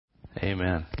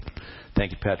Amen.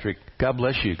 Thank you, Patrick. God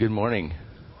bless you. Good morning.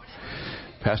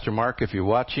 Pastor Mark, if you're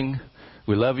watching,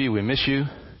 we love you. We miss you.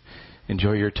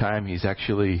 Enjoy your time. He's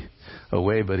actually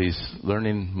away, but he's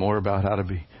learning more about how to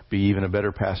be even a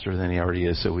better pastor than he already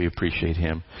is. So we appreciate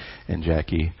him and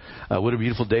Jackie. What a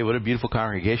beautiful day. What a beautiful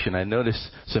congregation. I noticed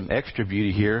some extra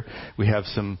beauty here. We have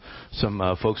some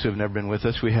folks who have never been with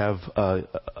us. We have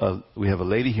a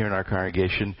lady here in our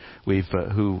congregation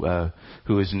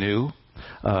who is new.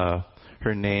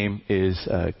 Her name is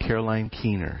Caroline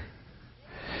Keener.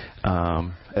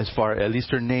 At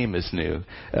least her name is new.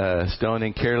 Stone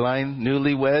and Caroline,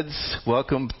 newlyweds.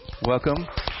 Welcome.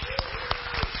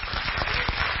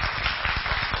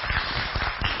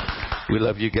 We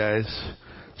love you guys.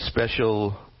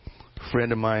 Special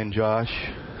friend of mine, Josh,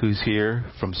 who's here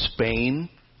from Spain.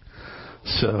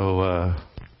 So,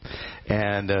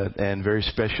 and very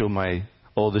special, my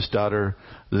oldest daughter,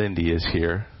 Lindy, is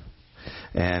here.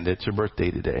 And it's her birthday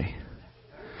today.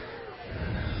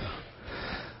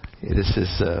 This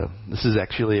is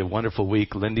actually a wonderful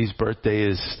week. Lindy's birthday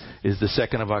is the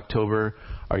 2nd of October.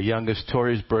 Our youngest,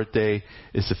 Tori's birthday,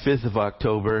 is the 5th of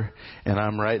October. And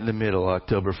I'm right in the middle,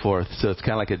 October 4th. So it's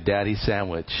kind of like a daddy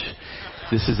sandwich.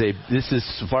 This is,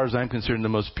 as far as I'm concerned, the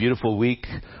most beautiful week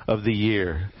of the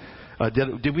year.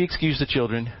 Did we excuse the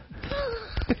children?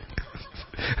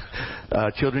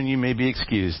 Children, you may be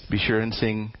excused. Be sure and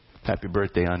sing happy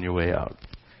birthday on your way out.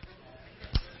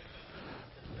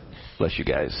 Bless you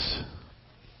guys.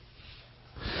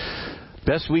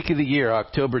 Best week of the year,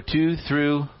 October 2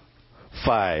 through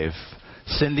 5.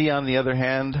 Cindy, on the other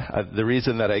hand, the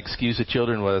reason that I excused the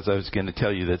children was I was going to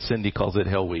tell you that Cindy calls it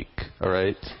Hell Week. All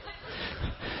right?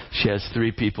 She has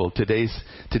 3 people. Today,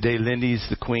 Lindy's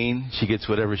the queen. She gets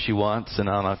whatever she wants. And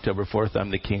on October 4th, I'm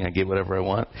the king. I get whatever I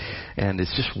want. And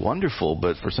it's just wonderful.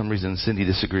 But for some reason, Cindy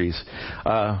disagrees.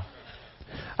 I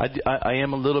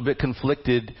am a little bit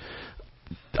conflicted.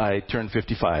 I turned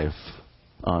 55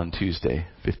 on Tuesday.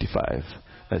 55.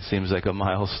 That seems like a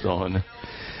milestone.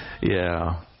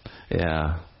 Yeah.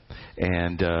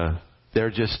 And there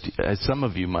are just, as some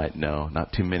of you might know,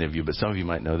 not too many of you, but some of you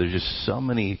might know, there's just so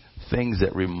many things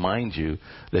that remind you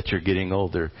that you're getting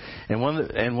older. And one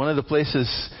of the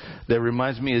places that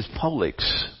reminds me is Publix.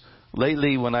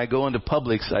 Lately, when I go into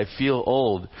Publix, I feel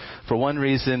old. For one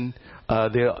reason,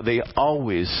 they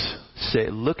always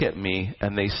look at me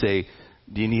and they say,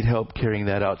 "Do you need help carrying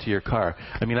that out to your car?"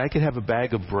 I mean, I could have a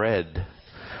bag of bread,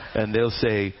 and they'll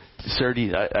say, "Sir,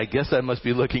 I guess I must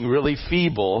be looking really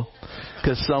feeble,"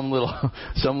 because some little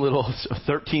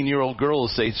 13-year-old girl will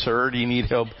say, "Sir, do you need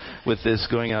help with this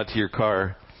going out to your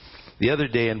car?" The other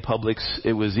day in Publix,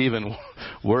 it was even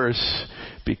worse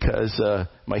because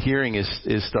my hearing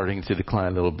is starting to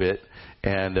decline a little bit,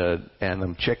 and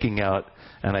I'm checking out,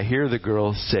 and I hear the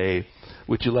girl say,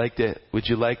 Would you like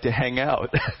to hang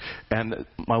out? And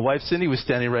my wife Cindy was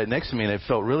standing right next to me, and it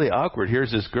felt really awkward.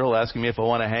 Here's this girl asking me if I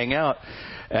want to hang out,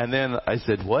 and then I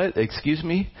said, "What? Excuse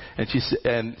me?" And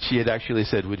she had actually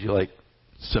said, "Would you like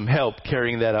some help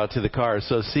carrying that out to the car?"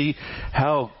 So see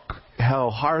how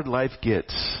hard life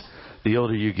gets the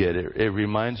older you get. It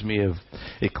reminds me of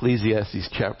Ecclesiastes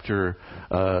chapter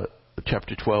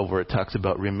 12, where it talks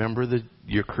about remember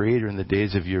your Creator in the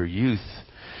days of your youth,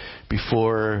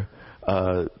 before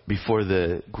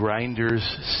the grinders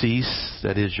cease,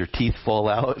 that is, your teeth fall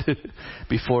out,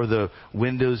 before the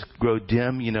windows grow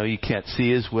dim, you can't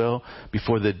see as well,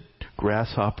 before the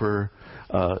grasshopper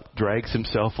drags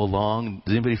himself along.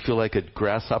 Does anybody feel like a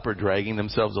grasshopper dragging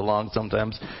themselves along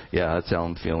sometimes? Yeah, that's how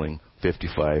I'm feeling,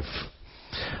 55.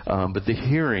 But the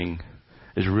hearing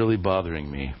is really bothering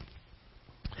me,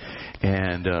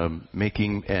 and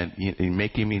making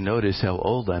me notice how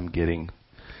old I'm getting.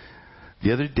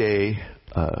 The other day,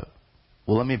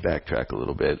 let me backtrack a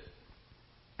little bit.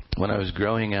 When I was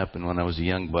growing up and when I was a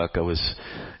young buck, I was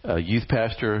a youth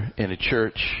pastor in a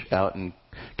church out in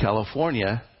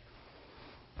California.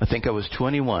 I think I was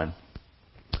 21.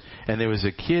 And there was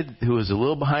a kid who was a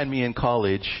little behind me in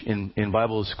college, in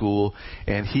Bible school,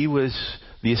 and he was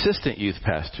the assistant youth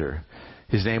pastor.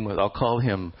 His name was, I'll call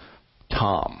him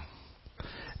Tom.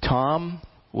 Tom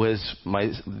was my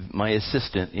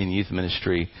assistant in youth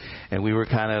ministry, and we were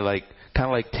kind of like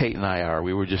Tate and I are.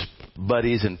 We were just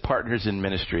buddies and partners in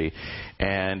ministry.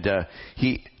 And I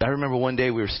remember one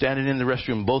day we were standing in the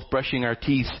restroom, both brushing our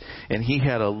teeth, and he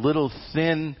had a little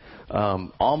thin,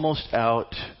 almost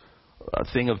out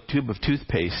tube of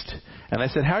toothpaste. And I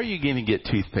said, "How are you going to get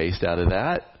toothpaste out of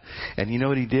that?" And you know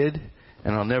what he did?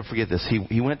 And I'll never forget this.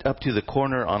 He went up to the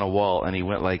corner on a wall, and he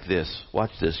went like this.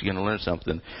 Watch this. You're going to learn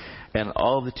something. And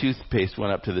all the toothpaste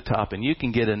went up to the top. And you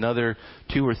can get another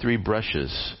 2 or 3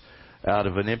 brushes out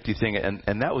of an empty thing.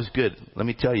 And that was good. Let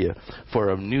me tell you, for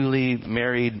a newly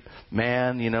married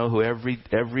man, who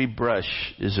every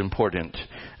brush is important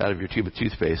out of your tube of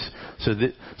toothpaste.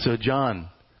 So John,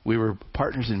 we were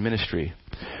partners in ministry.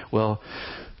 Well,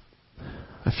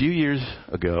 a few years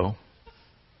ago,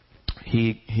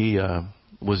 he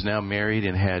was now married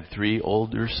and had 3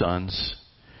 older sons.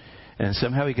 And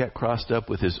somehow he got crossed up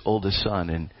with his oldest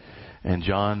son. And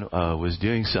John was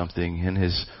doing something, and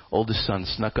his oldest son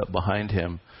snuck up behind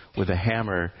him with a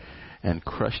hammer and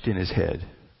crushed in his head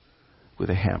with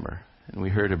a hammer. And we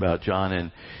heard about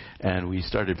John, and we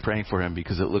started praying for him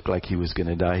because it looked like he was going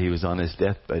to die. He was on his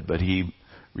deathbed, but he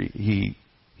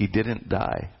didn't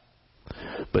die.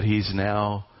 But he's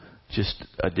now just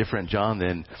a different John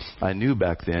than I knew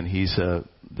back then. He's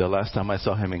the last time I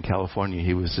saw him in California,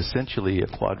 he was essentially a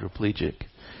quadriplegic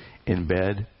in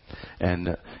bed.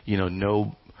 And,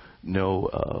 no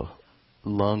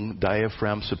lung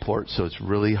diaphragm support, so it's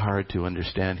really hard to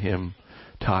understand him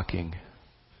talking.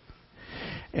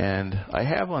 And I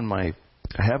have on my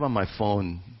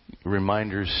phone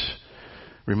reminders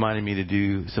reminding me to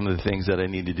do some of the things that I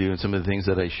need to do and some of the things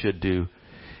that I should do.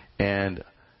 And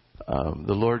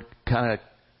the Lord kind of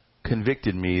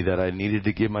convicted me that I needed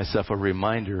to give myself a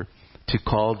reminder to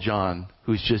call John,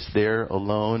 who's just there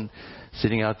alone,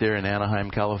 sitting out there in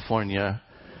Anaheim, California,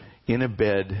 in a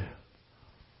bed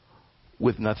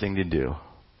with nothing to do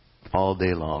all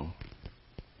day long.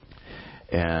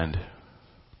 And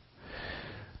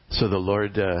so the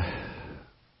Lord,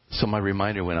 so my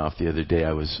reminder went off the other day.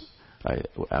 I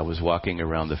was walking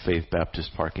around the Faith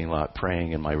Baptist parking lot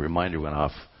praying, and my reminder went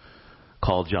off.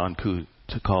 Call John Koo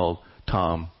to call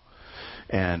Tom.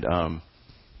 And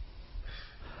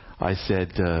I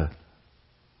said,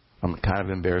 I'm kind of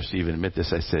embarrassed to even admit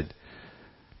this. I said,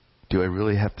 do I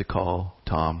really have to call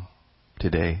Tom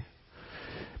today?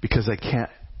 Because I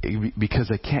can't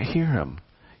hear him.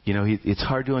 It's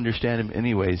hard to understand him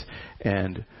anyways.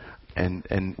 And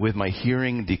with my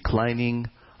hearing declining,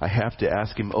 I have to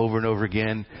ask him over and over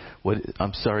again,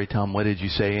 I'm sorry, Tom, what did you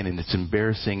say? And it's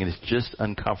embarrassing, and it's just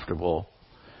uncomfortable.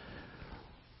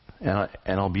 And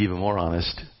I'll be even more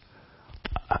honest.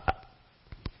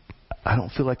 I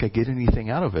don't feel like I get anything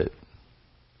out of it.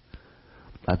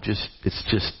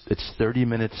 It's 30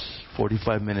 minutes,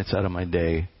 45 minutes out of my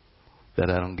day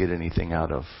that I don't get anything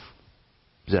out of.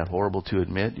 Is that horrible to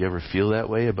admit? You ever feel that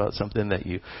way about something that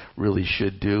you really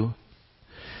should do?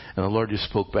 And the Lord just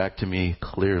spoke back to me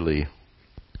clearly.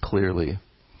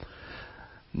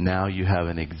 Now you have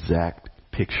an exact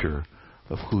picture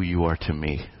of who you are to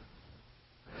me.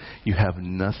 You have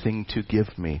nothing to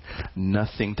give me,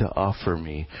 nothing to offer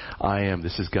me.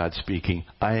 This is God speaking,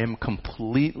 I am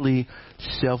completely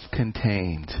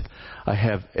self-contained. I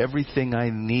have everything I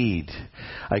need.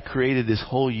 I created this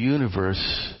whole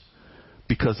universe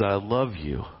because I love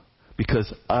you.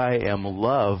 Because I am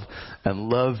love, and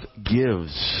love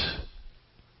gives.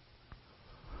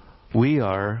 We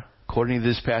are, according to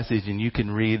this passage, and you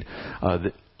can read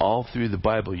all through the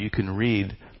Bible, you can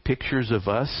read pictures of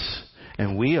us.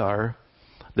 And we are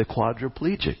the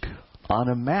quadriplegic on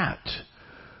a mat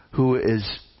who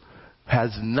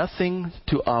has nothing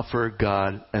to offer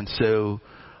God. And so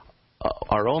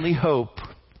our only hope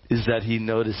is that He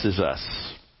notices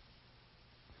us.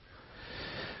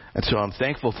 And so I'm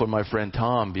thankful for my friend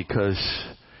Tom, because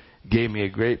he gave me a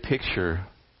great picture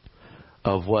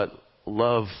of what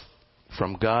love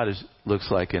from God looks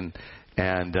like. And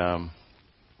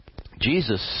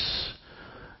Jesus,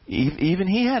 even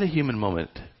he had a human moment.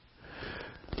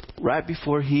 Right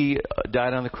before he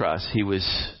died on the cross, he was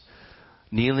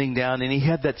kneeling down, and he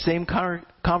had that same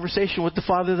conversation with the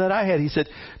Father that I had. He said,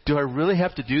 do I really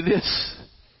have to do this?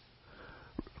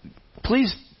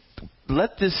 Please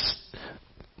let this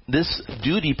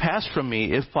duty pass from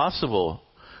me if possible,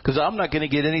 because I'm not going to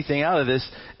get anything out of this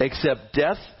except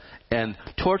death and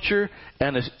torture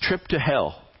and a trip to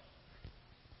hell.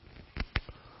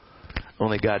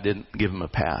 Only God didn't give him a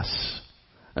pass.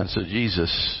 And so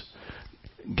Jesus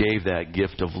gave that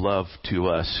gift of love to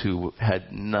us who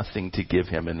had nothing to give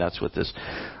him. And that's what this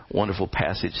wonderful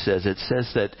passage says. It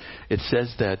says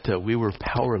that we were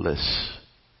powerless.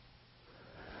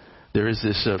 There is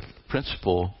this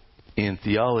principle in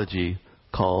theology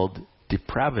called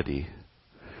depravity,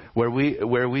 where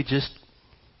we're just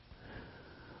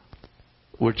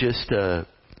a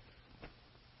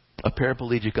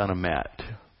paraplegic on a mat.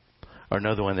 Or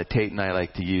another one that Tate and I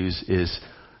like to use is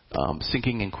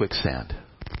sinking in quicksand.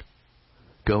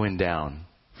 Going down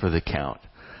for the count.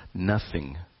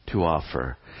 Nothing to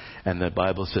offer. And the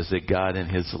Bible says that God in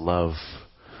His love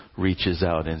reaches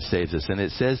out and saves us. And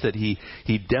it says that He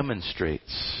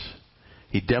demonstrates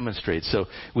He demonstrates. So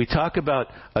we talk about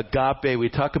agape, we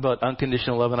talk about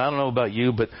unconditional love, and I don't know about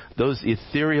you, but those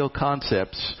ethereal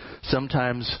concepts,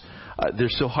 sometimes they're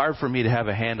so hard for me to have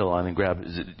a handle on and grab.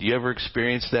 Do you ever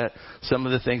experience that? Some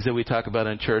of the things that we talk about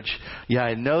in church, yeah,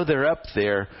 I know they're up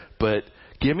there, but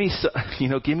give me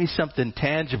something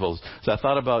tangible. So I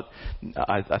thought about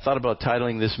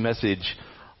titling this message,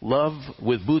 Love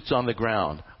with Boots on the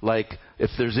Ground. Like,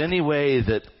 if there's any way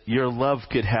that your love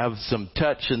could have some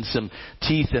touch and some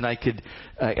teeth, and I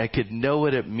could know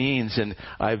what it means, and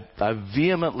I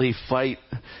vehemently fight.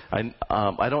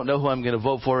 I don't know who I'm going to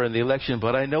vote for in the election,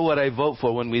 but I know what I vote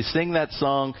for. When we sing that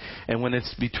song, and when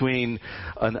it's between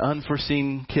an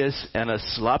unforeseen kiss and a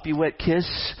sloppy wet kiss,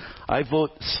 I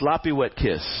vote sloppy wet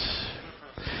kiss.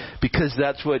 Because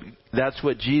that's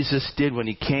what Jesus did when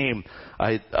He came.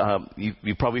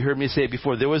 You probably heard me say it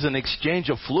before. There was an exchange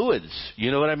of fluids.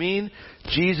 You know what I mean?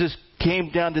 Jesus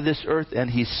came down to this earth and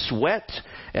He sweat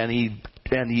and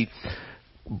he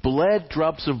bled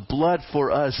drops of blood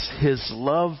for us. His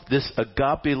love, this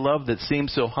agape love that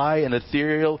seems so high and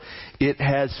ethereal, it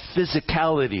has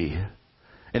physicality.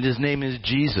 And His name is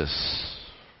Jesus.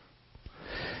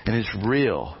 And it's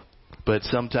real. But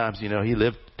sometimes, He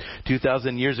lived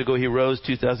 2,000 years ago. He rose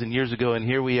 2,000 years ago. And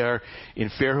here we are in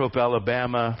Fairhope,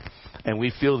 Alabama. And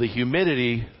we feel the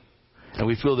humidity and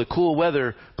we feel the cool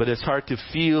weather. But it's hard to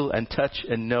feel and touch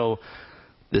and know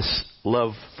this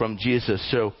love from Jesus.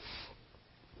 So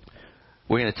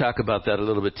we're going to talk about that a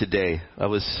little bit today.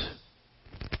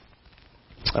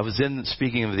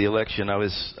 Speaking of the election, I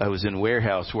was in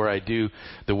Warehouse, where I do,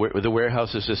 the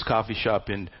Warehouse is this coffee shop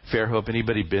in Fairhope.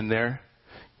 Anybody been there?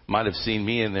 Might have seen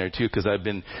me in there too, because I've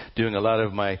been doing a lot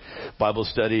of my Bible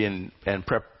study and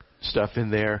prep stuff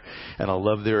in there, and I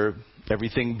love their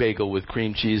everything bagel with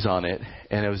cream cheese on it.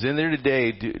 And I was in there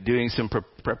today doing some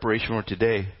preparation for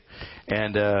today,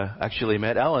 and actually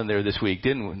met Alan there this week,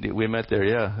 didn't we? We met there,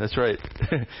 yeah, that's right.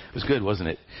 It was good, wasn't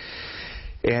it?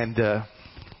 And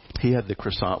he had the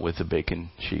croissant with the bacon,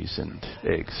 cheese, and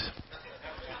eggs.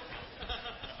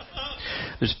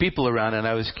 There's people around, and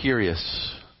I was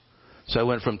curious. So I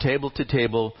went from table to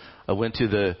table. I went to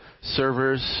the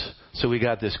servers. So we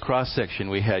got this cross section.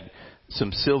 We had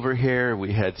some silver hair.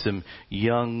 We had some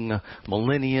young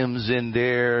millenniums in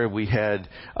there. We had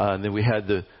then we had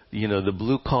the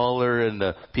blue collar and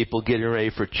the people getting ready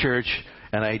for church.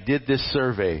 And I did this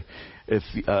survey.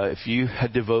 If you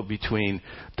had to vote between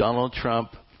Donald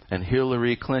Trump and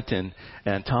Hillary Clinton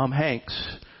and Tom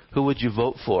Hanks, who would you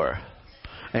vote for?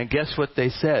 And guess what they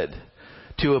said?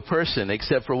 To a person,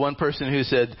 except for one person who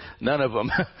said none of them.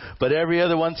 But every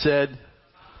other one said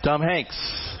Tom Hanks.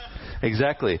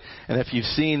 Exactly. And if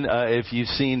you've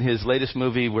seen his latest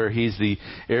movie where he's the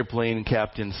airplane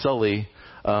captain Sully,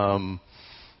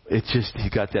 he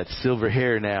got that silver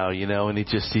hair now, and he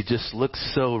just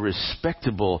looks so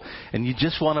respectable, and you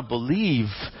just want to believe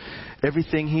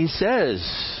everything he says.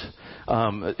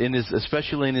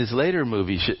 Especially in his later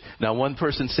movies. Now, one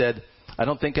person said, I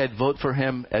don't think I'd vote for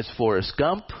him as Forrest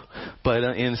Gump, but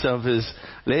in some of his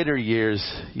later years,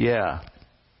 yeah.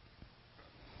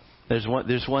 There's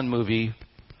one movie,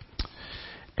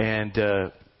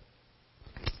 and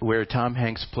where Tom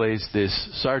Hanks plays this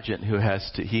sergeant who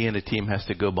he and a team has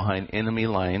to go behind enemy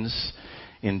lines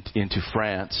into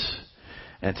France,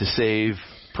 and to save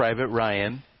Private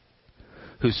Ryan,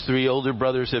 whose 3 older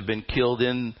brothers have been killed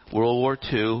in World War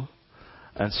II,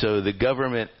 and so the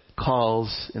government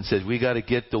calls and says, we got to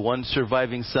get the one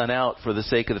surviving son out for the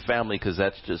sake of the family, because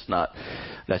that's just not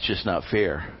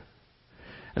fair.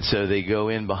 And so they go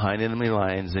in behind enemy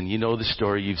lines, and you know the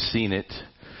story, you've seen it,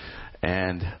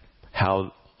 and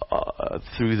how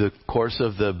through the course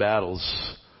of the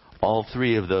battles, all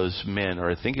 3 of those men, or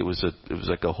I think it was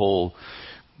like a whole,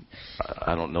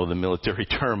 I don't know the military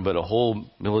term, but a whole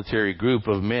military group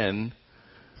of men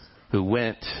who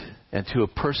went and to a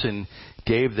person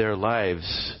gave their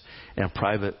lives, and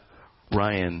Private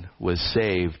Ryan was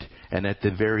saved. And at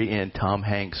the very end, Tom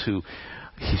Hanks,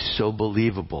 he's so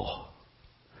believable.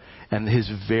 And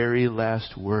his very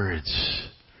last words,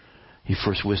 he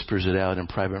first whispers it out, and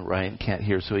Private Ryan can't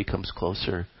hear, so he comes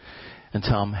closer. And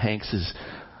Tom Hanks's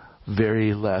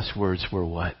very last words were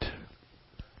what?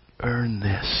 Earn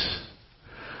this.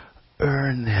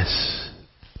 Earn this.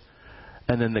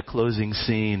 And then the closing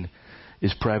scene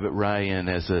is Private Ryan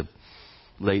as a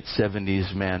late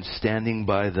 70s man standing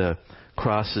by the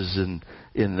crosses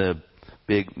in the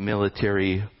big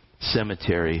military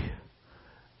cemetery.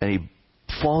 And he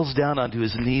falls down onto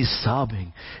his knees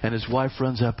sobbing. And his wife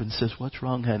runs up and says, what's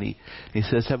wrong, honey? And he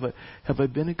says, have I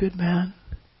been a good man?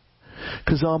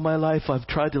 Because all my life I've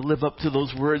tried to live up to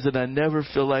those words and I never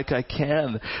feel like I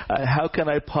can. How can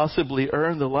I possibly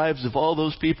earn the lives of all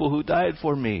those people who died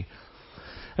for me?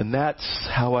 And that's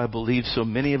how I believe so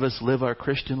many of us live our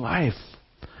Christian life.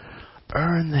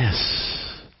 Earn this.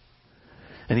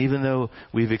 And even though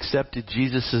we've accepted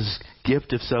Jesus'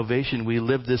 gift of salvation, we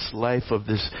live this life of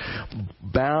this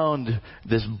bondage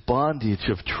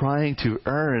of trying to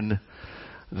earn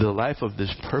the life of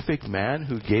this perfect man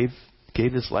who gave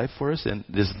his life for us, and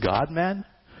this God-man.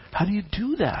 How do you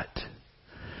do that?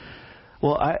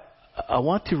 Well, I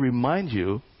want to remind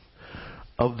you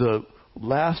of the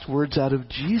last words out of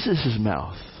Jesus'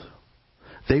 mouth.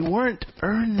 They weren't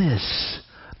earn this.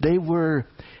 They were,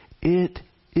 it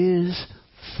is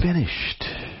finished.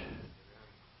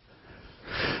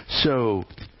 So,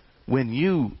 when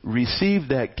you receive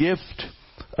that gift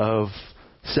of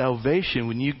salvation,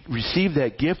 when you receive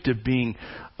that gift of being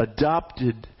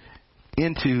adopted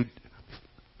into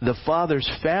the Father's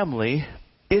family,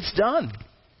 it's done.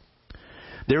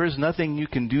 There is nothing you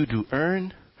can do to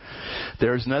earn.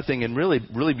 There is nothing, and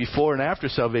really before and after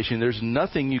salvation, there's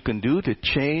nothing you can do to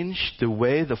change the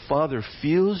way the Father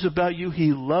feels about you.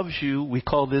 He loves you. We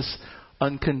call this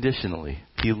unconditionally.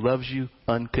 He loves you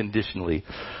unconditionally.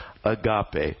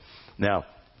 Agape. Now,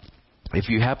 if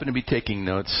you happen to be taking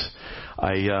notes,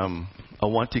 I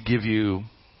want to give you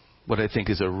what I think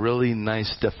is a really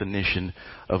nice definition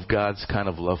of God's kind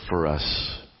of love for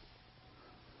us.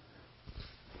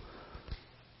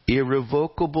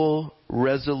 Irrevocable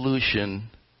resolution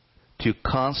to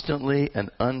constantly and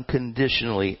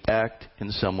unconditionally act in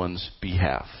someone's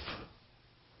behalf.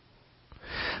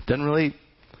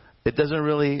 It doesn't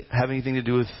really have anything to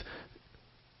do with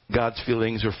God's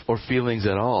feelings or feelings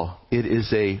at all. It is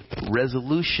a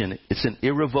resolution. It's an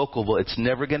irrevocable. It's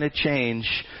never going to change.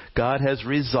 God has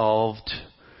resolved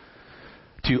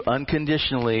to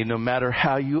unconditionally, no matter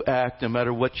how you act, no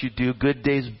matter what you do, good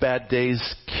days, bad days,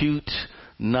 cute,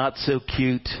 not so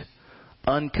cute,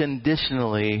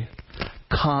 unconditionally,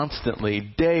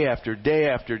 constantly, day after day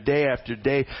after day after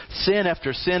day, sin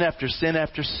after sin after sin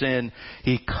after sin,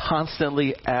 He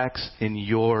constantly acts in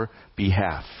your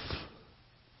behalf.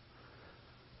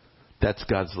 That's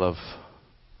God's love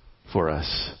for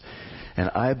us. And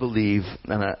I believe,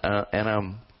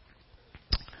 I'm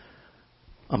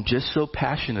just so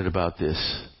passionate about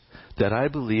this, that I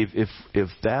believe if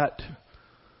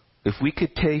we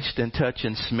could taste and touch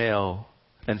and smell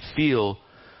and feel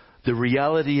the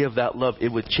reality of that love,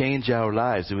 it would change our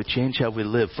lives. It would change how we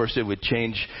live. First, it would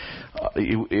change,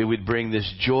 it would bring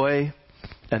this joy,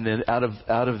 and then out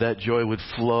of that joy would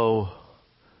flow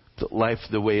life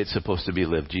the way it's supposed to be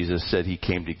lived. Jesus said He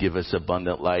came to give us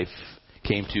abundant life,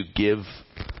 came to give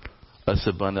us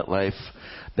abundant life.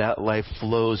 That life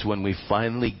flows when we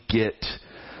finally get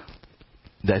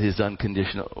that His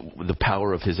unconditional, the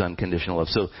power of His unconditional love.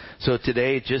 So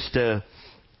today, it's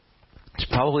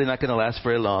probably not going to last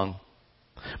very long,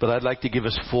 but I'd like to give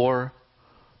us 4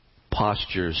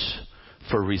 postures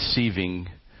for receiving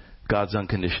God's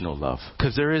unconditional love.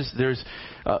 Because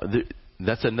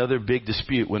that's another big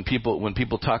dispute when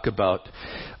people talk about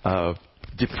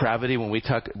depravity.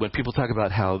 When people talk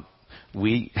about how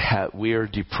we are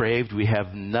depraved, we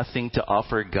have nothing to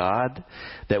offer God,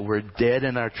 that we're dead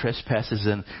in our trespasses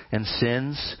and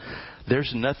sins.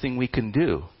 There's nothing we can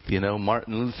do.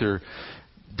 Martin Luther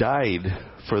died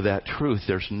for that truth.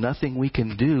 There's nothing we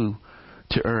can do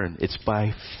to earn. It's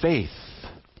by faith.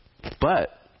 But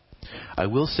I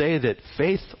will say that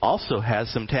faith also has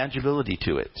some tangibility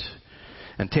to it.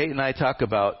 And Tate and I talk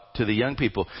about, to the young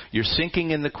people, you're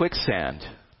sinking in the quicksand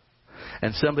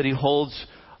and somebody holds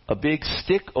a big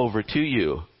stick over to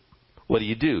you. What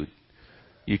do?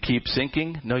 You keep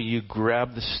sinking? No, you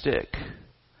grab the stick.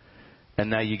 And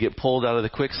now you get pulled out of the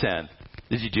quicksand.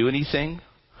 Did you do anything?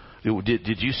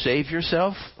 Did you save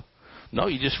yourself? No,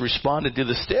 you just responded to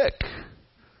the stick.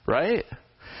 Right?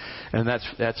 And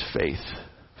that's faith.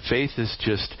 Faith is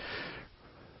just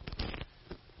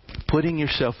putting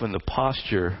yourself in the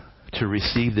posture to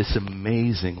receive this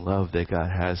amazing love that God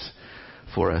has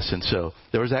for us. And so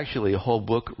there was actually a whole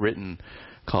book written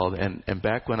called, and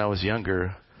back when I was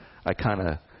younger, I kind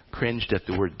of cringed at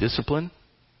the word discipline.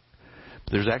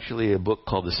 There's actually a book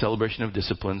called The Celebration of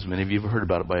Disciplines. Many of you have heard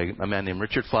about it by a man named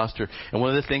Richard Foster. And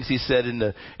one of the things he said in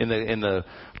the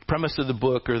premise of the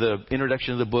book, or the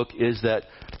introduction of the book, is that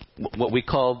what we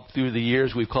call through the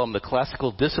years, we've called them the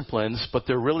classical disciplines, but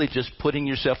they're really just putting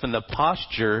yourself in the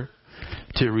posture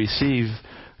to receive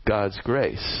God's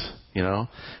grace.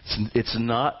 It's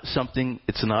not something.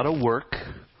 It's not a work.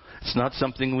 It's not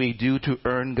something we do to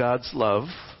earn God's love.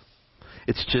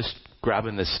 It's just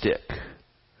grabbing the stick.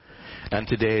 And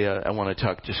today I want to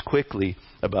talk just quickly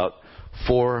about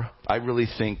four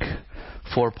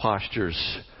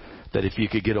postures that if you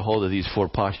could get a hold of these four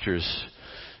postures,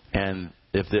 and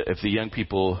if the young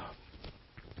people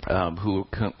who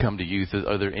come to youth,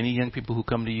 are there any young people who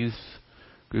come to youth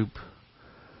group?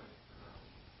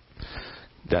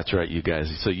 That's right, you guys.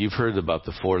 So you've heard about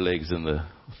the four legs in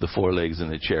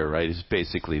the chair, right? It's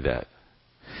basically that.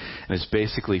 And it's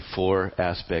basically four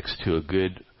aspects to a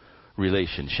good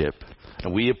relationship.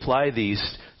 And we apply these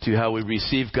to how we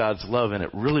receive God's love, and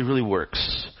it really, really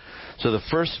works. So the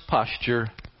first posture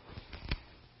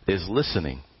is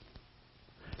listening.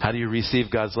 How do you receive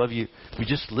God's love? We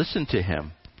just listen to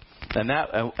Him.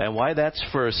 And why that's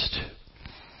first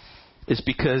is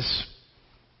because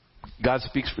God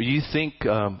speaks for you. You think,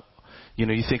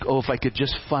 if I could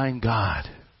just find God,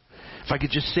 if I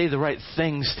could just say the right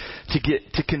things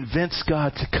to convince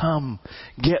God to come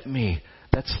get me,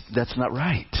 that's not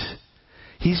right.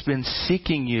 He's been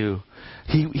seeking you.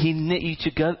 He knit you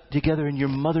together in your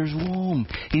mother's womb.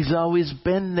 He's always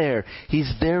been there.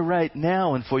 He's there right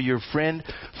now. And for your friend,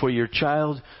 for your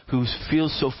child who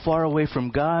feels so far away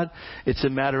from God, it's a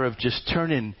matter of just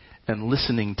turning and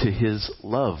listening to His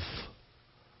love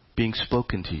being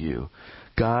spoken to you.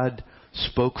 God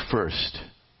spoke first.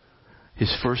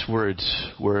 His first words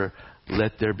were,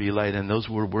 "Let there be light." And those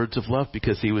were words of love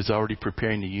because He was already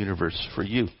preparing the universe for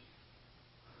you.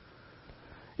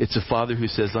 It's a father who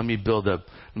says, let me build a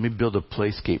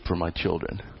playscape for my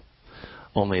children.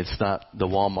 Only it's not the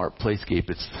Walmart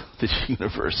playscape, it's this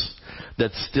universe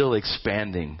that's still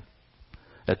expanding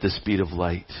at the speed of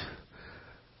light.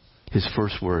 His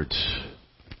first words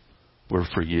were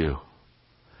for you.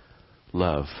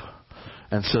 Love.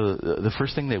 And so the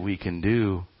first thing that we can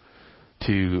do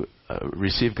to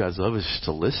receive God's love is just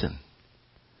to listen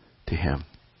to Him.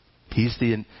 This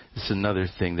is another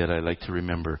thing that I like to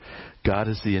remember. God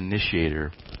is the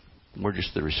initiator. We're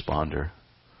just the responder.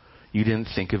 You didn't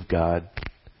think of God.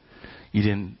 You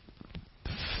didn't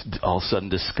all of a sudden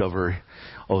discover,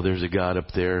 there's a God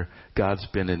up there. God's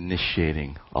been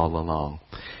initiating all along.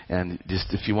 And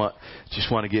if you want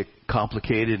to get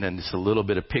complicated and just a little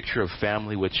bit of picture of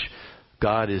family, which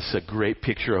God is a great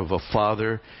picture of a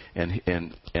father, and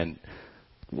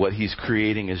what He's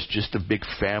creating is just a big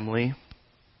family.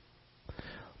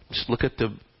 Just look at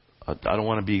I don't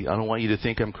want you to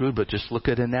think I'm crude, but just look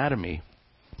at anatomy.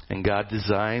 And God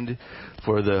designed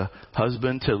for the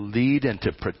husband to lead and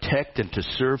to protect and to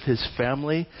serve his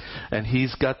family. And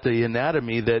He's got the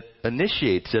anatomy that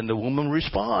initiates and the woman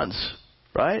responds.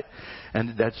 Right?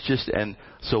 And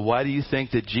so why do you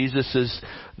think that Jesus is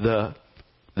the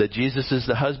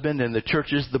husband and the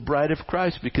church is the bride of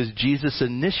Christ? Because Jesus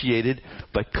initiated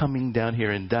by coming down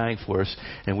here and dying for us,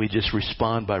 and we just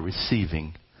respond by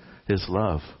receiving His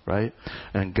love, right?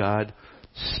 And God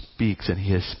speaks, and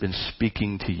He has been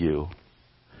speaking to you.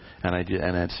 And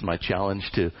it's my challenge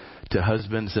to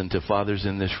husbands and to fathers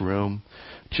in this room.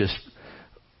 Just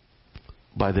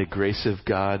by the grace of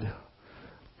God,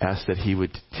 ask that He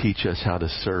would teach us how to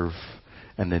serve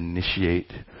and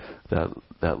initiate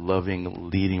that loving,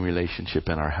 leading relationship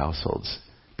in our households.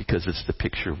 Because it's the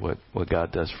picture of what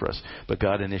God does for us. But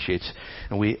God initiates,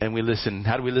 and we listen.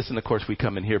 How do we listen? Of course, we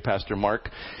come and hear Pastor Mark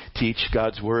teach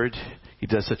God's Word. He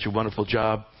does such a wonderful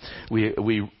job. We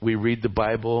read the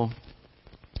Bible.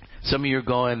 Some of you are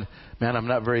going, man, I'm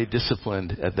not very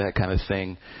disciplined at that kind of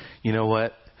thing. You know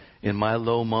what? In my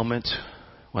low moments,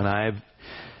 when I've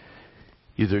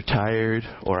either tired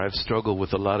or I've struggled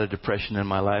with a lot of depression in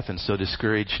my life and so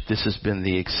discouraged, this has been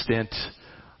the extent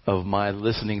of my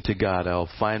listening to God. I'll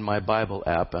find my Bible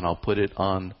app and I'll put it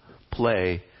on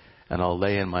play, and I'll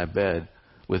lay in my bed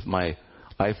with my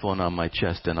iPhone on my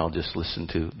chest, and I'll just listen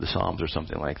to the Psalms or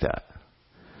something like that.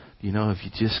 If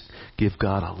you just give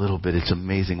God a little bit, it's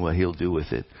amazing what He'll do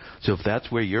with it. So if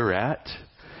that's where you're at,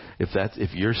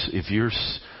 if you're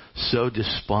so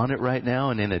despondent right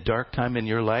now and in a dark time in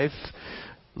your life,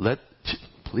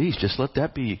 please, just let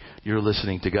that be your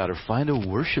listening to God. Or find a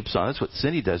worship song. That's what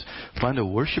Cindy does. Find a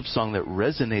worship song that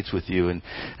resonates with you and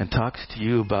talks to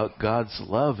you about God's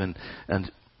love, and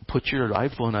put your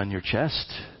iPhone on your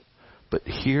chest. But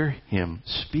hear Him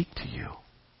speak to you.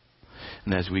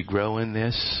 And as we grow in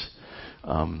this,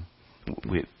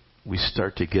 we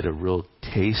start to get a real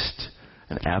taste,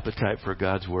 an appetite for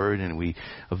God's Word, and we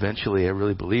eventually, I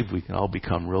really believe, we can all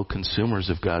become real consumers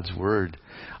of God's Word.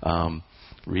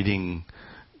 Reading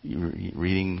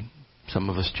some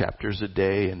of us chapters a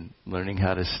day and learning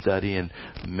how to study and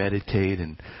meditate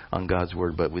on God's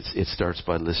Word, but it starts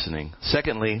by listening.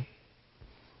 Secondly,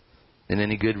 in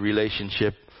any good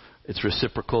relationship, it's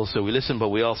reciprocal. So we listen, but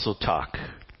we also talk.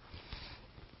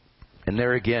 And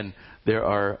there again, there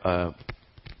are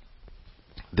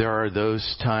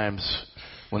those times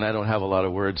when I don't have a lot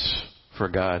of words for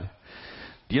God.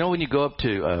 Do you know when you go up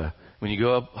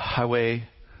Highway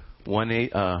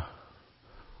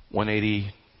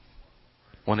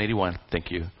 181, thank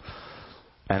you.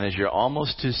 And as you're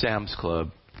almost to Sam's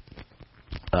Club,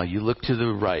 you look to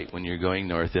the right when you're going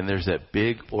north, and there's that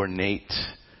big ornate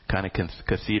kind of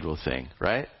cathedral thing,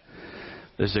 right?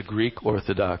 There's a Greek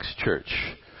Orthodox church.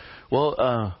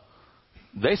 Well,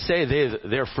 they say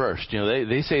they're first. You know,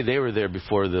 they say they were there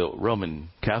before the Roman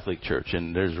Catholic Church,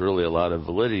 and there's really a lot of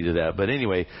validity to that. But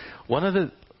anyway, one of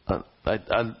the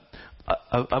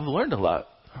I've learned a lot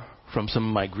from some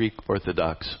of my Greek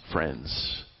Orthodox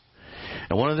friends,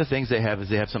 and one of the things they have is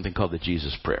they have something called the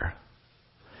Jesus Prayer,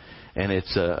 and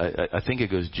it's I think it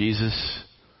goes, Jesus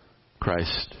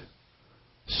Christ,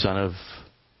 Son of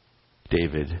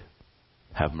David,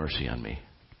 have mercy on me.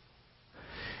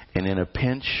 And in a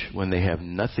pinch, when they have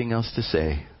nothing else to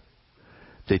say,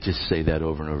 they just say that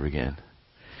over and over again.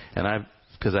 And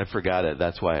because I forgot it,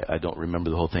 that's why I don't remember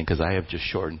the whole thing, because I have just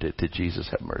shortened it to Jesus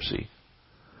have mercy.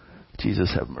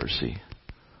 Jesus have mercy.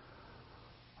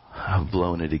 I've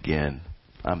blown it again.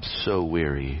 I'm so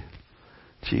weary.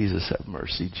 Jesus have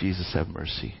mercy. Jesus have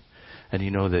mercy. And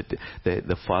you know that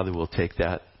the Father will take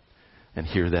that and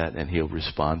hear that, and He'll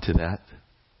respond to that.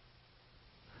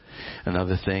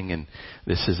 Another thing, and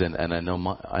this is, and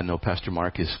I know Pastor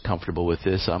Mark is comfortable with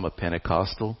this. I'm a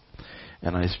Pentecostal,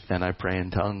 and I pray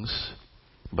in tongues.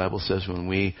 The Bible says when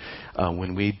we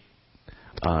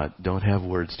don't have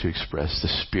words to express, the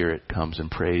Spirit comes and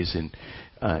prays in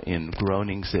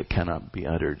groanings that cannot be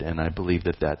uttered. And I believe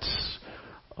that's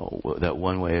that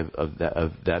one way of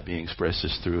that being expressed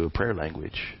is through a prayer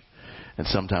language. And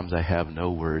sometimes I have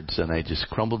no words, and I just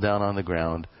crumble down on the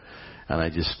ground, and I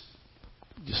just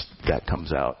that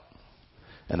comes out.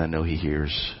 And I know He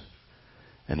hears,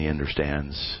 and He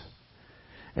understands.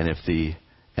 And if the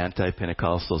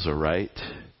anti-Pentecostals are right,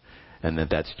 and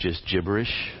that's just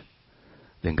gibberish,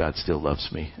 then God still loves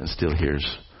me and still hears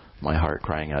my heart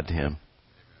crying out to Him,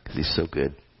 because He's so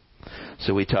good.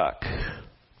 So we talk,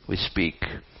 we speak,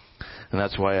 and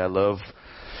that's why I love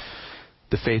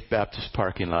the Faith Baptist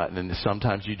parking lot. And then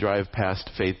sometimes you drive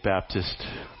past Faith Baptist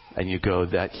and you go,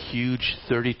 that huge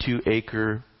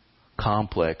 32-acre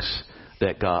complex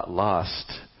that got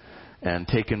lost and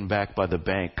taken back by the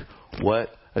bank.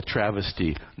 What a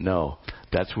travesty. No,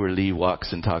 that's where Lee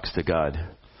walks and talks to God.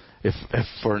 If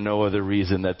for no other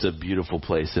reason, that's a beautiful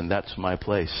place, and that's my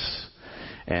place.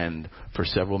 And for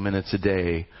several minutes a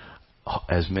day,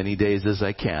 as many days as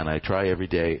I can, I try every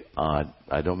day. I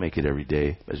don't make it every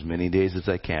day. As many days as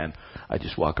I can, I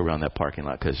just walk around that parking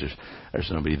lot because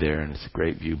there's nobody there, and it's a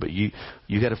great view. But you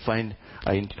got to find.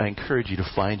 I encourage you to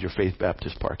find your Faith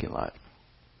Baptist parking lot,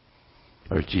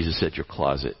 or as Jesus said, your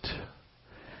closet.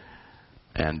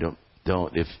 And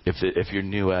don't if you're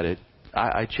new at it,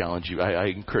 I challenge you. I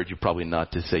encourage you probably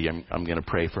not to say I'm going to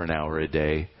pray for an hour a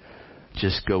day.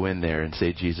 Just go in there and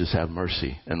say, Jesus, have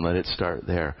mercy, and let it start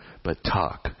there. But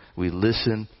talk. We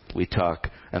listen, we talk.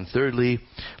 And thirdly,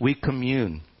 we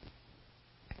commune.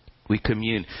 We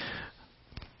commune.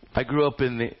 I grew up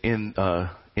in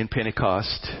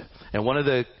Pentecost, and one of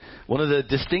the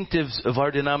distinctives of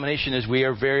our denomination is we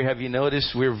are very, have you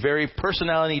noticed, we're very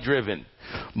personality driven.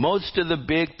 Most of the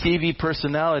big TV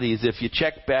personalities, if you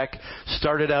check back,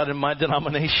 started out in my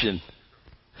denomination.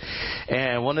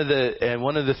 And one of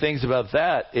the things about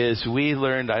that is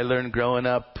I learned growing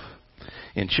up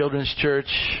in children's church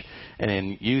and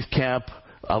in youth camp,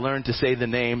 I learned to say the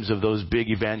names of those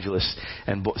big evangelists.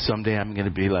 And someday I'm going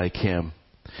to be like him.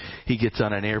 He gets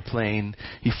on an airplane,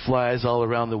 he flies all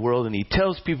around the world, and he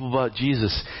tells people about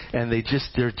Jesus. And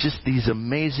they're just these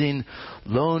amazing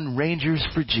lone rangers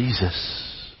for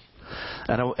Jesus.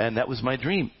 And that was my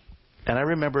dream. And I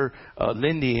remember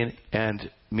Lindy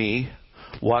and me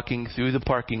walking through the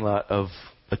parking lot of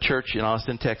a church in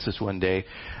Austin, Texas one day,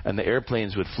 and the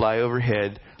airplanes would fly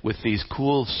overhead with these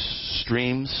cool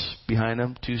streams behind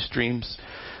them, 2 streams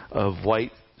of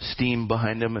white steam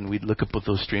behind them, and we'd look up at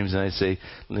those streams, and I'd say,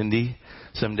 Lindy,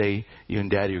 someday you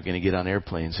and Daddy are going to get on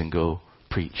airplanes and go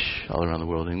preach all around the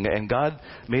world. And God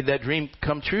made that dream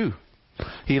come true.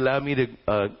 He allowed me to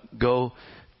go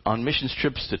on missions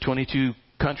trips to 22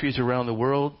 countries around the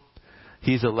world.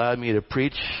 He's allowed me to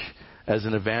preach as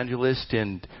an evangelist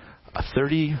in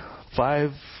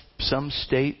 35 some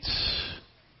states,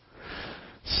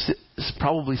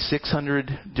 probably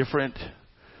 600 different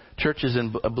churches.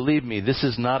 And believe me, this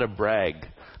is not a brag.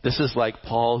 This is like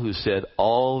Paul, who said,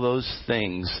 all those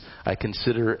things I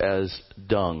consider as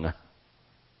dung.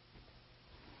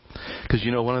 Because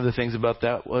one of the things about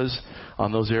that was,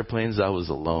 on those airplanes, I was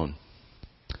alone.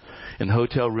 In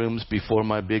hotel rooms before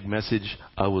my big message,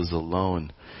 I was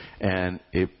alone. And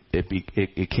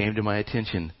it came to my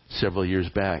attention several years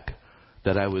back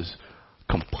that I was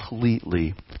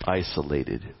completely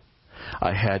isolated.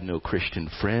 I had no Christian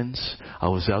friends. I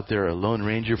was out there a lone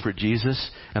ranger for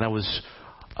Jesus, and I was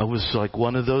like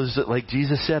one of those that, like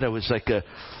Jesus said, I was like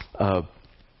a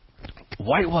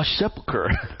whitewashed sepulcher.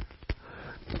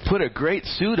 Put a great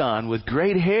suit on with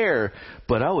great hair,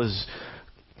 but I was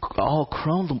all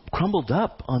crumbled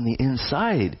up on the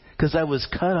inside because I was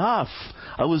cut off.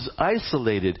 I was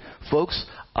isolated. Folks,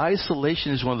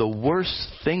 isolation is one of the worst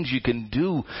things you can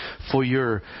do for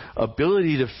your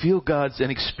ability to feel God's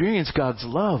and experience God's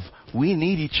love. We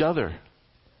need each other.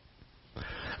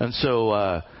 And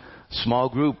so small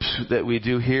groups that we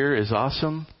do here is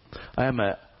awesome. I am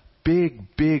a big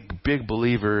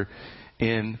believer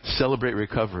in Celebrate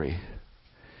Recovery.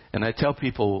 And I tell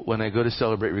people when I go to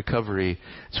Celebrate Recovery,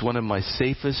 it's one of my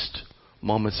safest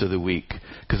moments of the week.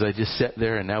 Because I just sit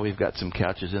there, and now we've got some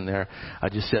couches in there. I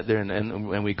just sit there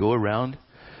and we go around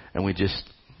and we just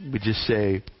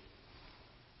say,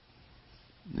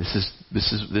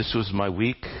 this was my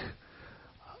week.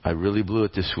 I really blew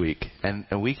it this week.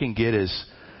 And we can get as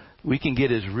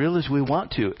real as we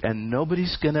want to, and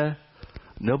nobody's gonna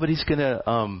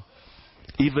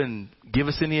even give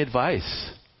us any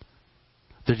advice.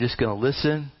 They're just going to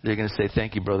listen. They're going to say,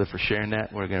 thank you, brother, for sharing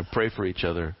that. We're going to pray for each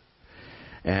other.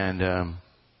 And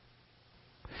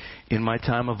in my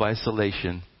time of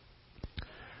isolation,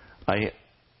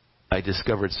 I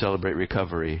discovered Celebrate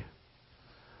Recovery,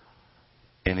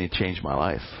 and it changed my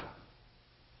life.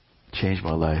 Changed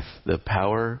my life. The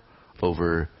power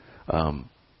over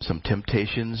some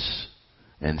temptations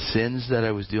and sins that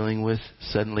I was dealing with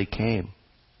suddenly came.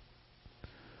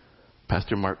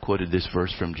 Pastor Mark quoted this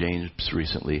verse from James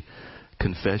recently.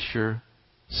 Confess your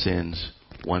sins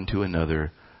one to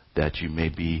another that you may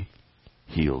be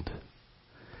healed.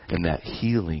 And that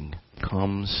healing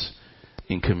comes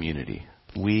in community.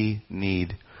 We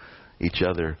need each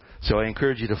other. So I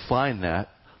encourage you to find that.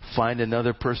 Find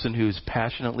another person who's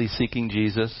passionately seeking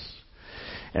Jesus.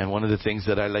 And one of the things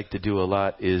that I like to do a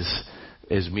lot is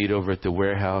meet over at the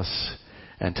warehouse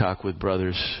and talk with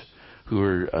brothers who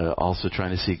are also trying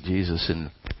to seek Jesus, and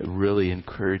it really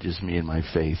encourages me in my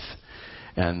faith.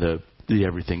 And the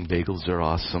Everything Bagels are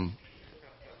awesome.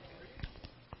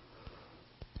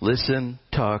 Listen,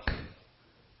 talk,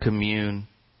 commune,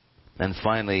 and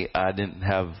finally, I didn't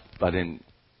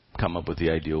come up with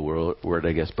the ideal word,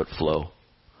 I guess, but flow.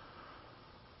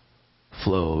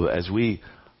 Flow. As we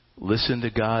listen to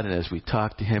God and as we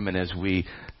talk to Him and as we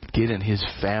get in His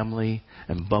family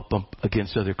and bump up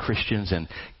against other Christians, and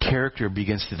character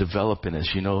begins to develop in us.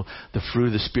 The fruit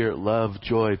of the Spirit, love,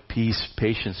 joy, peace,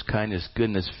 patience, kindness,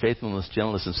 goodness, faithfulness,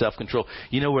 gentleness, and self-control.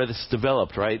 You know where this is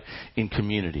developed, right? In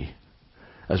community.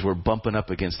 As we're bumping up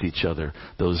against each other,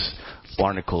 those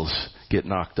barnacles get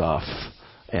knocked off,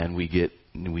 and we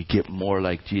get more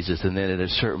like Jesus. And then at a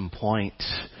certain point,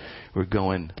 we're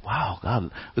going, wow,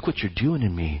 God, look what you're doing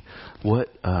in me. What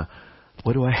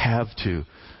do I have to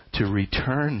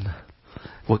return?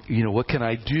 What can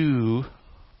I do?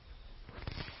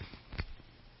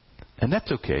 And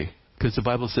that's okay, because the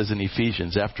Bible says in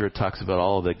Ephesians, after it talks about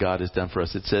all that God has done for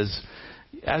us, it says,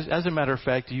 as a matter of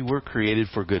fact, you were created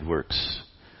for good works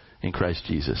in Christ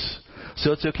Jesus.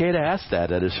 So it's okay to ask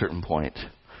that at a certain point.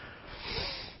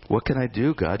 What can I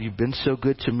do, God? You've been so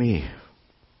good to me.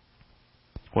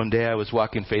 One day I was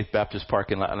walking Faith Baptist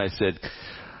parking lot, and I said,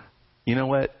 you know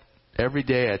what? Every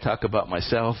day I talk about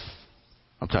myself.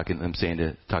 Talking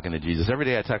to Jesus. Every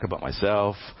day I talk about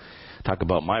myself, talk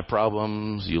about my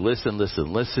problems. You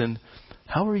listen.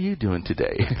 How are you doing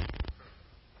today?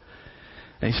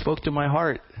 And He spoke to my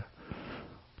heart.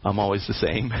 I'm always the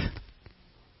same.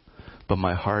 But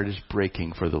my heart is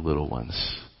breaking for the little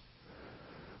ones.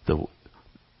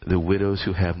 The widows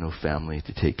who have no family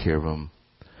to take care of them.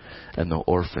 And the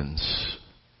orphans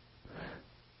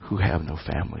who have no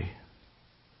family.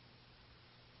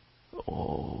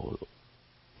 Oh,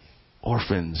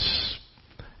 orphans.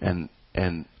 And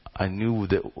I knew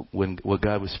that what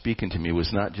God was speaking to me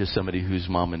was not just somebody whose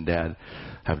mom and dad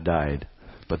have died,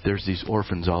 but there's these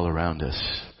orphans all around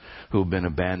us who have been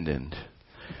abandoned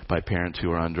by parents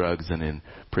who are on drugs and in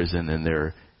prison, and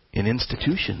they're in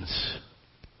institutions.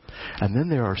 And then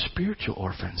there are spiritual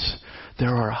orphans.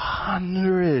 There are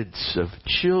hundreds of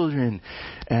children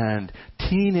and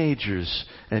teenagers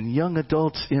and young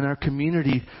adults in our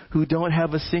community who don't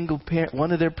have a single parent,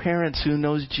 one of their parents who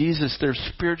knows Jesus. They're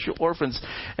spiritual orphans.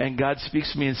 And God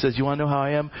speaks to me and says, you want to know how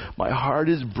I am? My heart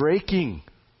is breaking.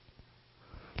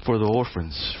 for the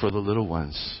orphans, for the little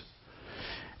ones.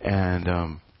 And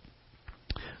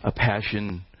a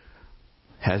passion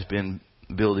has been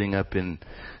building up in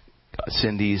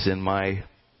Cindy's and my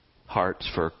hearts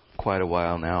for quite a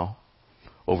while now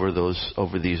over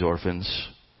these orphans.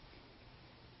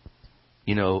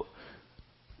 You know,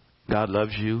 God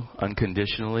loves you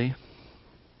unconditionally.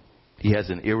 He has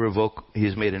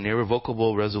made an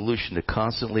irrevocable resolution to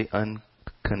constantly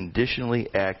unconditionally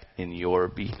act in your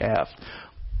behalf.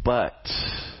 But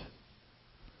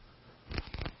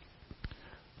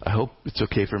I hope it's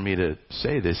okay for me to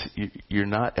say this. You're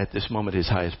not at this moment his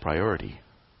highest priority.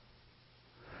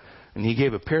 And he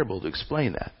gave a parable to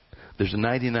explain that. There's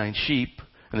 99 sheep,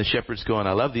 and the shepherd's going,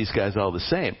 I love these guys all the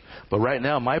same. But right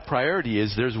now, my priority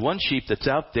is there's one sheep that's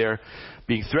out there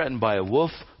being threatened by a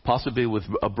wolf, possibly with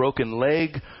a broken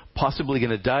leg, possibly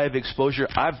going to die of exposure.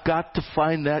 I've got to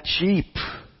find that sheep.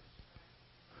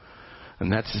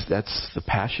 And that's the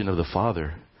passion of the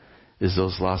Father, is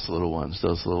those lost little ones,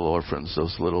 those little orphans,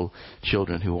 those little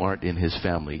children who aren't in his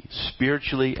family,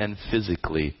 spiritually and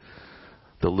physically.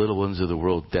 The little ones of the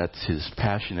world, that's his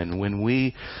passion. And when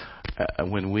we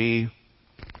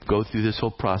go through this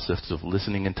whole process of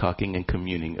listening and talking and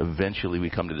communing, eventually we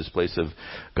come to this place of,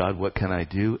 God, what can I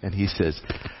do? And he says,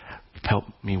 help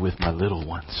me with my little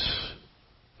ones.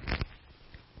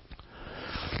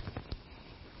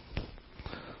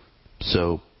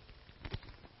 So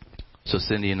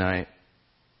Cindy and I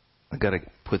got to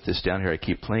put this down here. I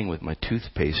keep playing with my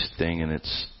toothpaste thing, and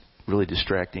it's really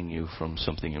distracting you from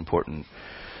something important.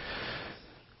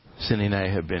 Cindy and I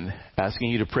have been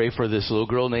asking you to pray for this little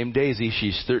girl named Daisy.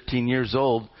 She's 13 years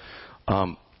old.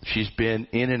 She's been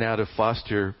in and out of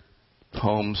foster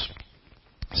homes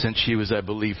since she was, I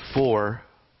believe, 4.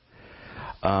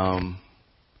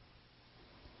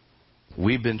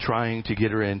 We've been trying to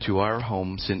get her into our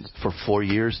home for 4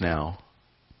 years now.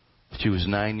 She was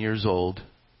 9 years old,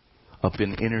 up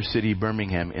in inner city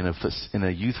Birmingham, in a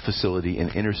youth facility in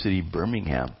inner city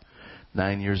Birmingham.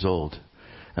 9 years old,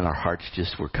 and our hearts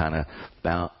just were kind of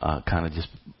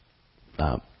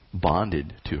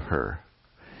bonded to her.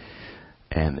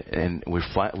 And we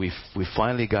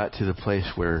finally got to the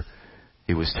place where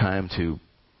it was time to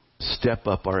step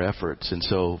up our efforts. And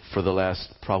so for the last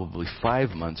probably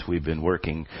 5 months, we've been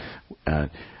working,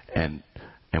 and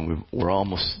we're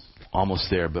almost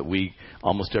there. But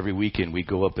almost every weekend we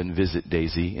go up and visit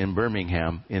Daisy in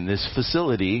Birmingham in this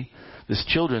facility, this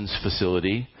children's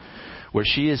facility, where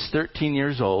she is 13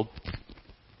 years old,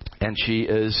 and she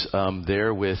is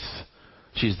there with.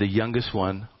 She's the youngest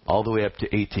one, all the way up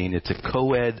to 18. It's a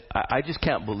co-ed. I just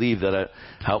can't believe that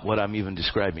what I'm even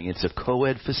describing. It's a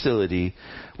co-ed facility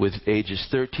with ages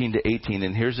 13 to 18.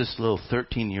 And here's this little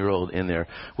 13-year-old in there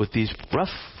with these rough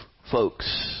folks.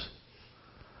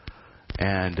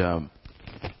 And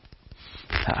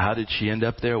how did she end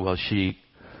up there? Well, she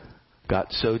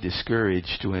got so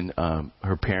discouraged when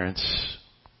her parents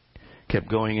kept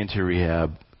going into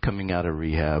rehab, coming out of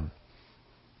rehab,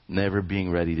 never being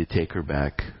ready to take her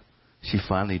back. She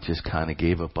finally just kind of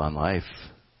gave up on life,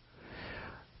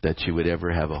 that she would ever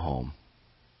have a home.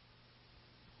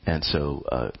 And so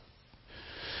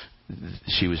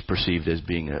she was perceived as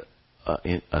being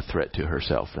a threat to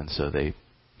herself, and so they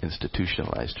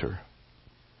institutionalized her.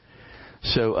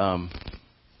 So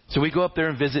we go up there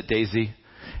and visit Daisy,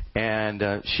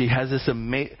 and she has this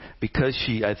because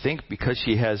she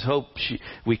has hope. She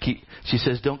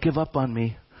says, "Don't give up on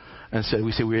me." And so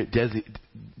we say,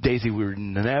 Daisy, we're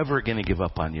never going to give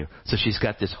up on you. So she's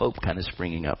got this hope kind of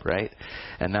springing up, right?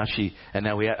 And now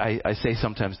I say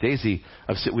sometimes, Daisy,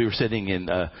 we were sitting in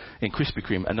Krispy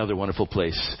Kreme, another wonderful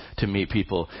place to meet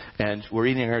people. And we're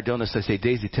eating our donuts. I say,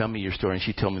 Daisy, tell me your story. And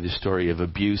she told me the story of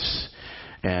abuse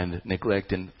and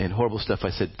neglect and horrible stuff. I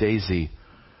said, Daisy,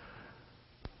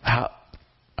 how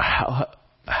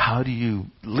do you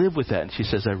live with that? And she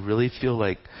says, I really feel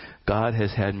like God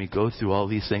has had me go through all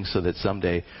these things so that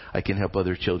someday I can help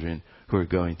other children who are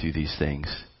going through these things.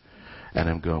 And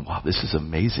I'm going, wow, this is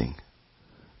amazing.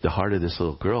 The heart of this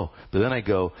little girl. But then I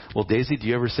go, well, Daisy, do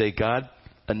you ever say, God,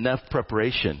 enough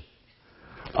preparation?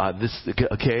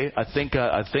 Okay, I think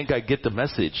I get the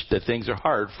message that things are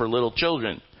hard for little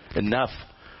children. Enough.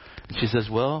 And she says,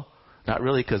 well, not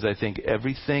really, because I think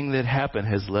everything that happened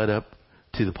has led up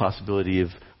to the possibility of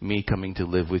me coming to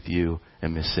live with you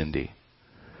and Miss Cindy.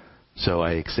 So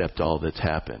I accept all that's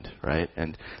happened, right?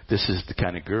 And this is the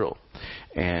kind of girl.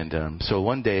 And so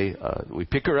one day we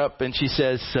pick her up, and she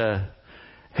says,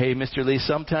 hey, Mr. Lee,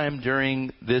 sometime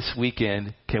during this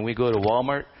weekend, can we go to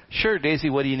Walmart? Sure, Daisy,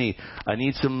 what do you need? I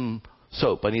need some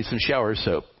soap. I need some shower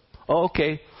soap. Oh,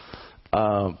 okay.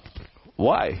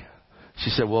 Why? She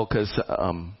said, well, because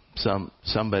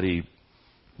somebody,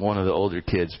 one of the older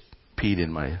kids, peed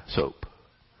in my soap.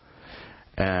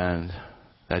 And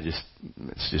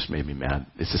it's just made me mad.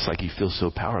 It's just like you feel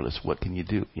so powerless. What can you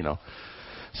do?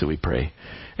 So we pray.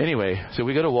 Anyway, so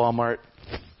we go to Walmart,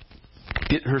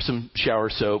 get her some shower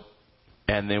soap,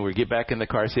 and then we get back in the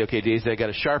car and say, okay, Daisy, I got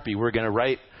a Sharpie. We're going to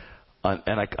write on,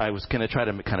 and I was going to try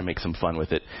to kind of make some fun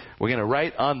with it. We're going to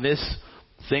write on this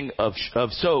thing of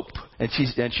soap. And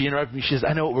she interrupted me. She says,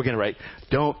 I know what we're going to write.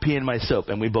 Don't pee in my soap.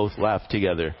 And we both laughed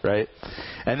together, right?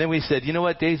 And then we said, you know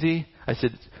what, Daisy? I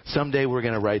said, someday we're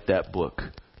going to write that book.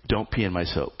 Don't pee in my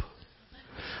soap.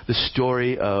 The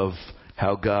story of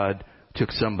how God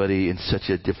took somebody in such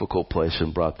a difficult place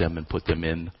and brought them and put them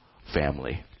in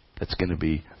family. That's going to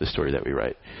be the story that we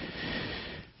write.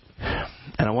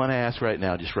 And I want to ask right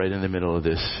now, just right in the middle of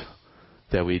this,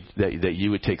 that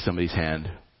you would take somebody's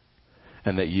hand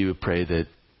and that you would pray that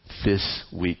this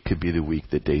week could be the week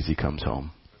that Daisy comes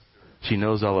home. She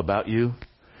knows all about you.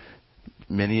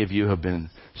 Many of you have been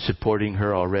supporting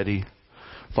her already.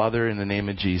 Father, in the name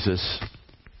of Jesus,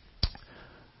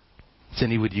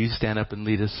 Cindy, would you stand up and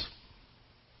lead us?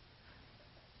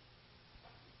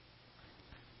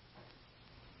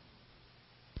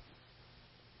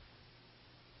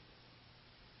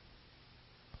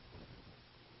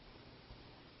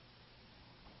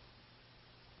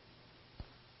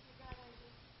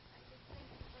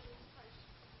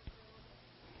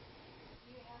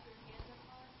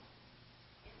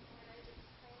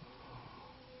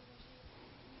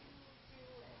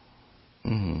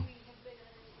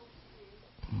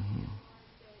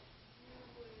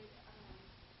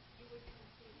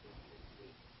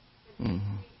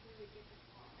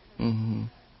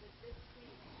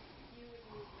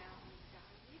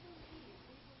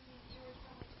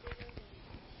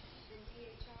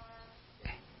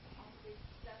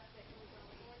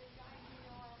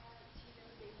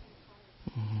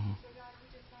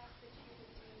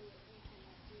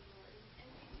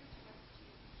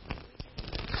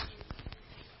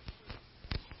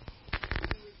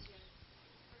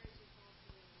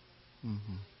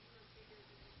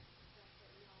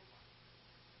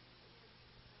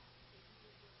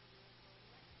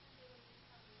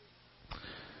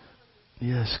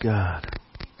 Yes, God.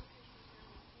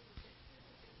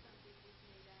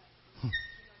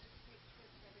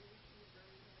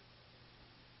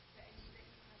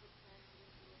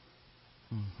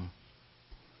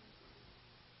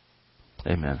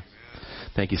 Amen.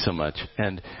 Thank you so much.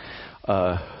 And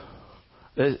I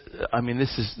mean,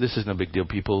 this is no big deal.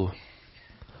 People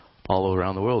all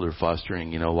around the world are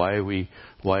fostering. Why are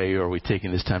we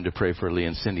taking this time to pray for Lee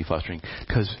and Cindy fostering?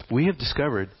 Because we have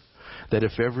discovered that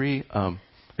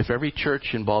if every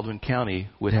church in Baldwin County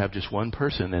would have just one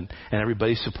person and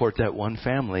everybody support that one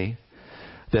family,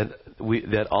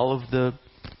 that all of the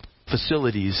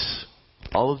facilities,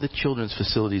 all of the children's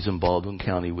facilities in Baldwin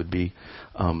County would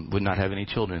not have any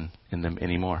children in them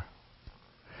anymore.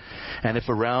 And if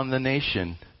around the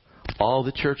nation, all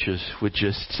the churches would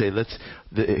just say,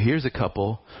 here's a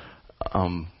couple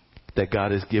that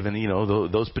God has given,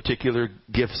 those particular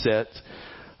gift sets.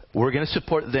 We're going to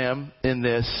support them in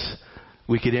this.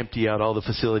 We could empty out all the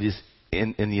facilities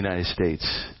in the United States.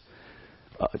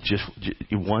 Just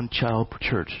one child per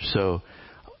church. So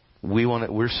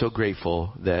we're so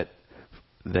grateful that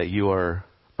you are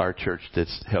our church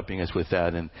that's helping us with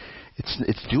that, and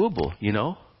it's doable.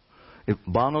 If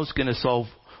Bono's going to solve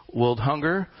world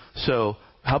hunger, so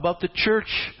how about the church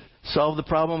solve the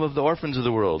problem of the orphans of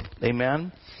the world?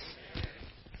 Amen.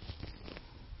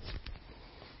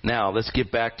 Now, let's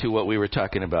get back to what we were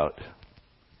talking about.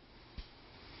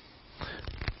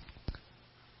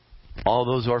 All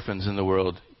those orphans in the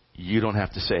world, you don't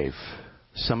have to save.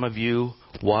 Some of you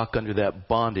walk under that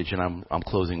bondage, and I'm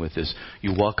closing with this.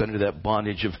 You walk under that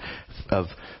bondage of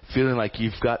feeling like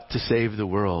you've got to save the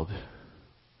world.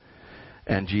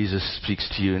 And Jesus speaks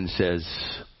to you and says,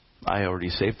 I already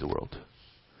saved the world.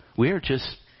 We are just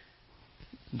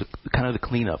kind of the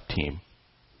cleanup team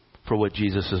for what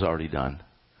Jesus has already done.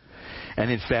 And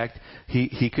in fact,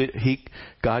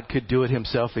 God could do it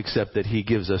himself, except that he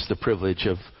gives us the privilege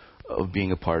of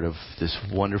being a part of this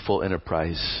wonderful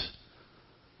enterprise,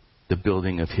 the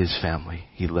building of his family.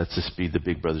 He lets us be the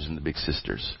big brothers and the big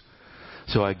sisters.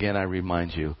 So again, I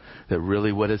remind you that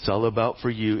really what it's all about for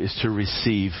you is to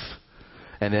receive.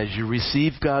 And as you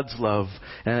receive God's love,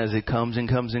 and as it comes and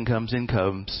comes and comes and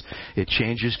comes, it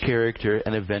changes character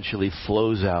and eventually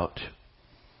flows out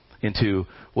into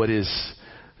what is,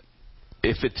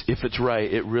 if it's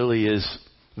right, it really is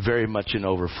very much an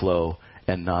overflow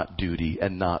and not duty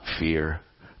and not fear.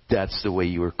 That's the way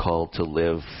you were called to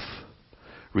live.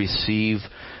 Receive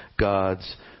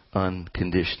God's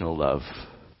unconditional love.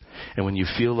 And when you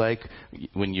feel like,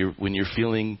 when you're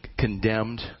feeling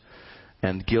condemned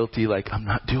and guilty, like I'm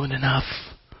not doing enough,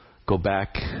 go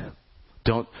back.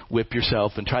 Don't whip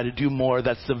yourself and try to do more.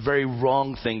 That's the very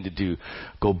wrong thing to do.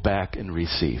 Go back and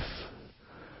receive.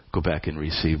 Go back and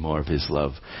receive more of His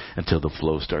love until the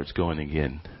flow starts going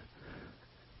again.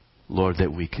 Lord,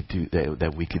 that we could do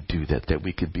that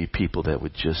we could be people that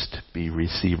would just be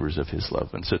receivers of His love.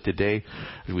 And so today,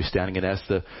 as we're standing and ask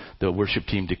the worship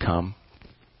team to come,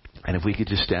 and if we could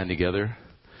just stand together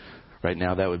right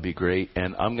now, that would be great.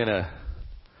 And I'm gonna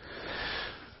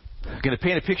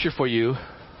paint a picture for you,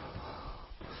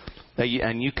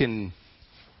 and you can.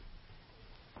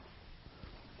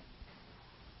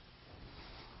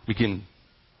 We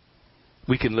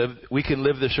can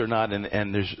live this or not,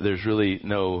 and there's really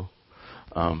no.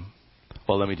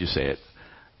 Well, let me just say it.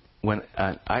 When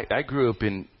I grew up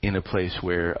in a place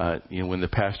where when the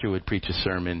pastor would preach a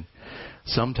sermon,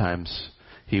 sometimes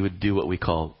he would do what we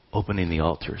call opening the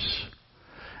altars.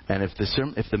 And if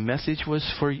the message was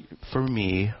for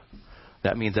me,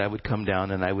 that means I would come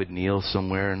down and I would kneel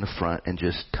somewhere in the front and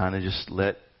just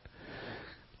let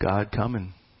God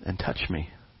come and touch me.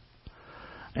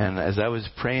 And as I was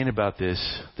praying about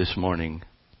this morning,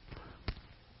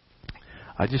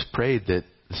 I just prayed that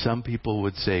some people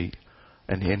would say,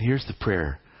 and here's the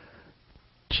prayer,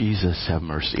 Jesus, have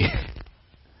mercy.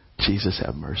 Jesus,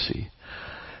 have mercy.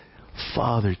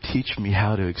 Father, teach me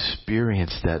how to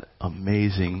experience that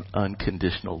amazing,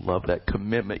 unconditional love, that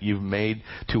commitment you've made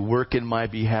to work in my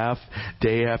behalf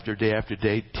day after day after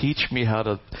day. Teach me how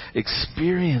to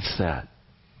experience that.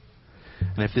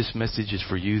 And if this message is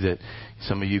for you, that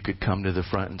some of you could come to the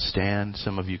front and stand,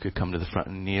 some of you could come to the front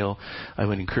and kneel, I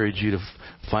would encourage you to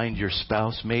find your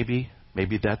spouse maybe.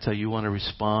 Maybe that's how you want to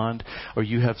respond. Or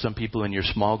you have some people in your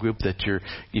small group that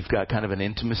you've got kind of an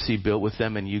intimacy built with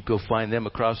them, and you go find them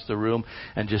across the room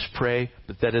and just pray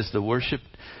that is the worship,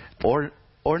 or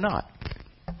not.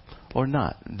 Or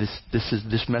not.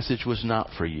 This message was not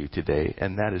for you today,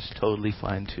 and that is totally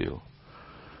fine too.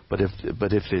 But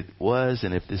if it was,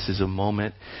 and if this is a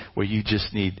moment where you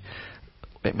just need,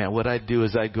 man, what I'd do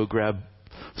is I'd go grab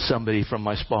somebody from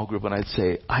my small group and I'd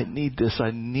say, I need this.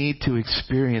 I need to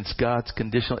experience God's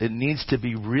conditional. It needs to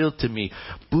be real to me,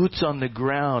 boots on the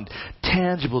ground,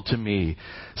 tangible to me,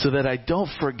 so that I don't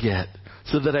forget,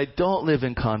 so that I don't live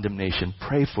in condemnation.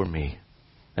 Pray for me.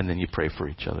 And then you pray for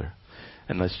each other.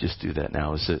 And let's just do that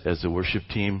now as the worship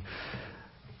team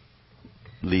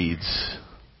leads.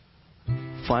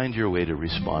 Find your way to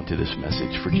respond to this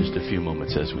message for just a few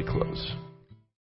moments as we close.